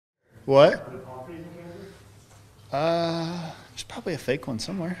What? Are the palm trees in Kansas? There's probably a fake one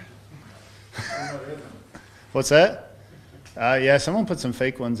somewhere. I know there isn't. What's that? Yeah, someone put some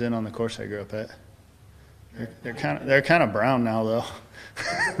fake ones in on the course I grew up at. They're kind of brown now though.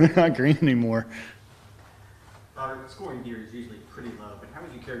 They're not green anymore. Robert, scoring here is usually pretty low, but how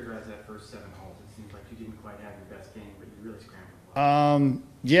would you characterize that first 7 holes? It seems like you didn't quite have your best game, but you really scrambled well.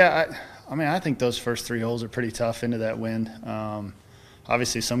 Yeah, I mean, I think those first 3 holes are pretty tough into that wind.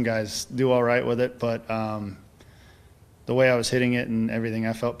 Obviously, some guys do all right with it, but the way I was hitting it and everything,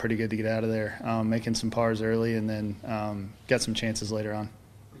 I felt pretty good to get out of there, making some pars early and then get some chances later on.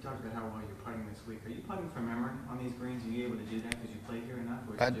 We talked about how well you're putting this week. Are you putting from memory on these greens? Are you able to do that because you played here enough?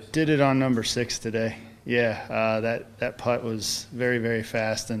 Or I did it on number 6 today. Yeah, that putt was very, very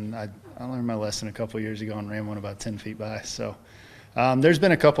fast, and I learned my lesson a couple years ago and ran one about 10 feet by. So there's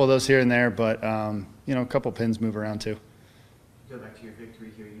been a couple of those here and there, but a couple pins move around too. Go back to your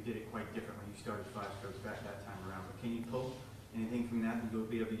victory here. You did it quite differently. You started 5 strokes back that time around. But can you pull anything from that you'll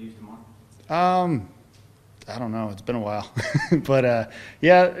be able to use tomorrow? I don't know. It's been a while, but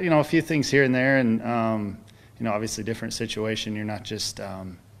yeah, a few things here and there, and obviously different situation. You're not just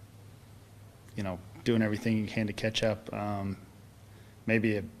doing everything you can to catch up.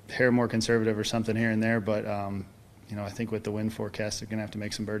 Maybe a hair more conservative or something here and there, but I think with the wind forecast, they're gonna have to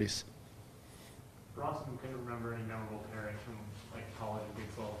make some birdies. Bronson, can you remember any memorable pairings from like college and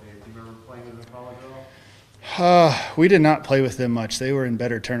Big 12 days? Do you remember playing with them in college at all? We did not play with them much. They were in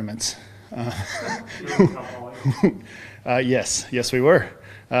better tournaments. Yes, we were.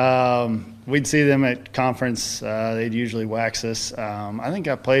 We'd see them at conference. They'd usually wax us. I think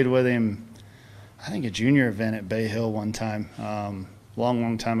I played with him, a junior event at Bay Hill one time,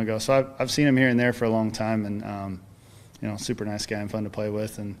 long time ago. So I've seen him here and there for a long time, and super nice guy and fun to play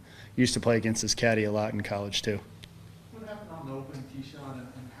with, and used to play against his caddy a lot in college too. What happened on the opening tee shot,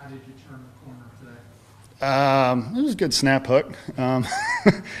 and how did you turn the corner today? It was a good snap hook.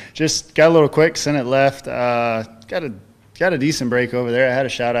 Just got a little quick, sent it left. Got a decent break over there. I had a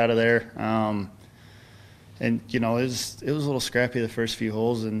shot out of there. And it was a little scrappy the first few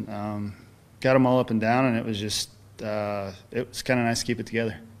holes, and got them all up and down, and it was just it was kind of nice to keep it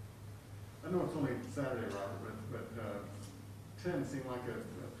together. I know it's only Saturday, Robert, but 10 seemed like a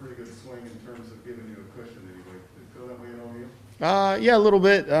pretty good swing in terms of giving you a cushion anyway. Did it feel that way at all, you? Yeah, a little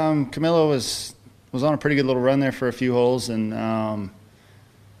bit. Camilo was on a pretty good little run there for a few holes, and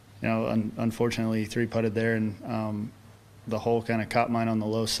unfortunately 3-putted there, and the hole kind of caught mine on the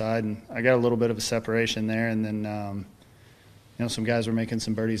low side, and I got a little bit of a separation there, and then some guys were making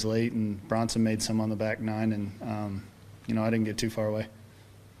some birdies late, and Bronson made some on the back 9, and I didn't get too far away.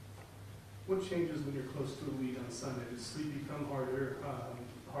 What changes when you're close to a lead on Sunday? Does sleep become harder,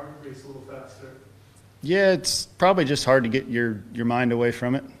 heart race a little faster? Yeah, it's probably just hard to get your mind away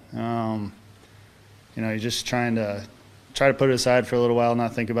from it. You're just try to put it aside for a little while,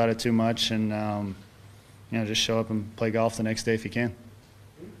 not think about it too much, and just show up and play golf the next day if you can.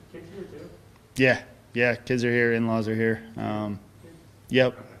 Kids here too? Yeah, kids are here, in-laws are here.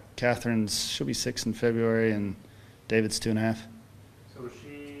 Yep, Catherine's, she'll be 6 in February, and David's 2.5. So was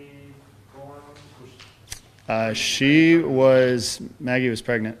she born? Maggie was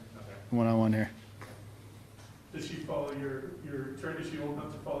pregnant when I won here. Does she follow your turn? Is she old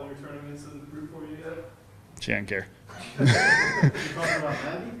enough to follow your tournaments and root for you yet? She doesn't care. You talking about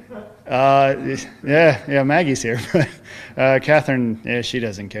Maggie? Yeah, Maggie's here, but Catherine, she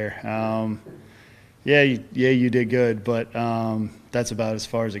doesn't care. You did good, but that's about as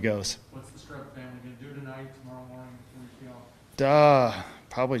far as it goes. What's the Streb family going to do tonight, tomorrow morning, before you go?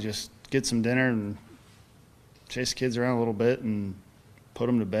 Probably just get some dinner and chase the kids around a little bit and put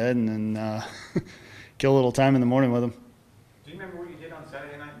them to bed, and then kill a little time in the morning with them. Do you remember what you did on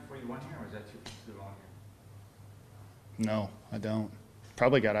Saturday night before you won here, or was that too long here? No, I don't.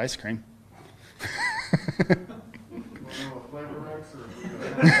 Probably got ice cream.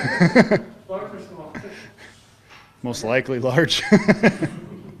 Large or small? Most likely large. I'm going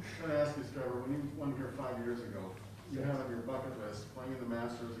to ask you, Streb, when you won here 5 years ago, you had on your bucket list playing in the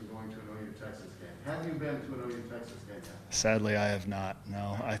Masters and going to an OU Texas game. Have you been to an OU Texas game yet? Sadly, I have not.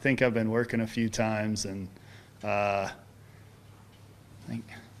 No, I think I've been working a few times, and I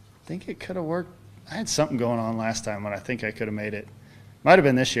think it could have worked. I had something going on last time, and I think I could have made it. Might have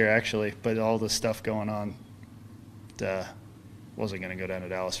been this year actually, but all the stuff going on, wasn't going to go down to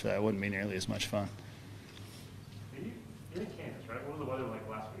Dallas for that. It wouldn't be nearly as much fun. You're in Kansas, right? What was the weather like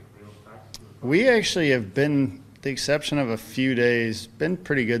last week? Were you able to practice? We actually have been, the exception of a few days, been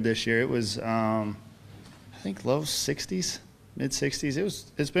pretty good this year. It was, I think, low 60s, mid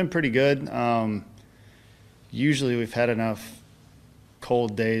 60s. It's been pretty good. Usually we've had enough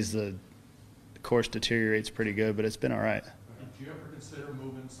cold days, the course deteriorates pretty good, but it's been all right. Did you ever consider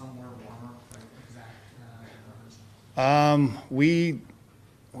moving somewhere warmer, like exact?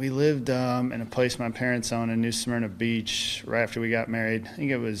 We lived in a place my parents owned in New Smyrna Beach right after we got married. I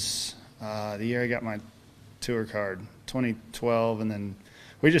think it was the year I got my tour card, 2012, and then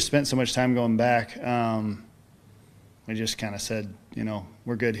we just spent so much time going back. We just kind of said, you know,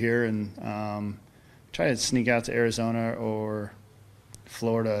 we're good here, and try to sneak out to Arizona or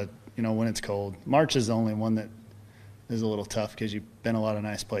Florida, you know, when it's cold. March is the only one that is a little tough because you've been a lot of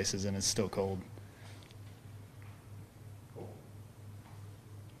nice places and it's still cold. You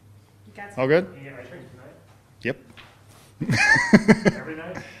got All good? You get ice cream tonight? Yep. Every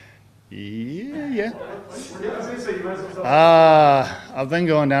night? Yeah. I was gonna say, you might as well. I've been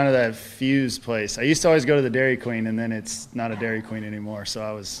going down to that Fuse place. I used to always go to the Dairy Queen, and then it's not a Dairy Queen anymore, so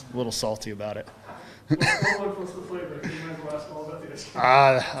I was a little salty about it. What's the flavor? You might as well ask all about the ice cream.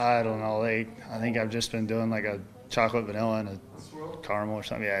 I don't know. I think I've just been doing like a chocolate vanilla and a Swirl. caramel or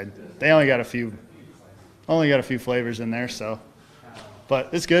something. Yeah, they only got a few flavors in there, so.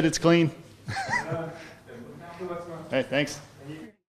 But it's good. It's clean. Good luck tomorrow. Hey, thanks.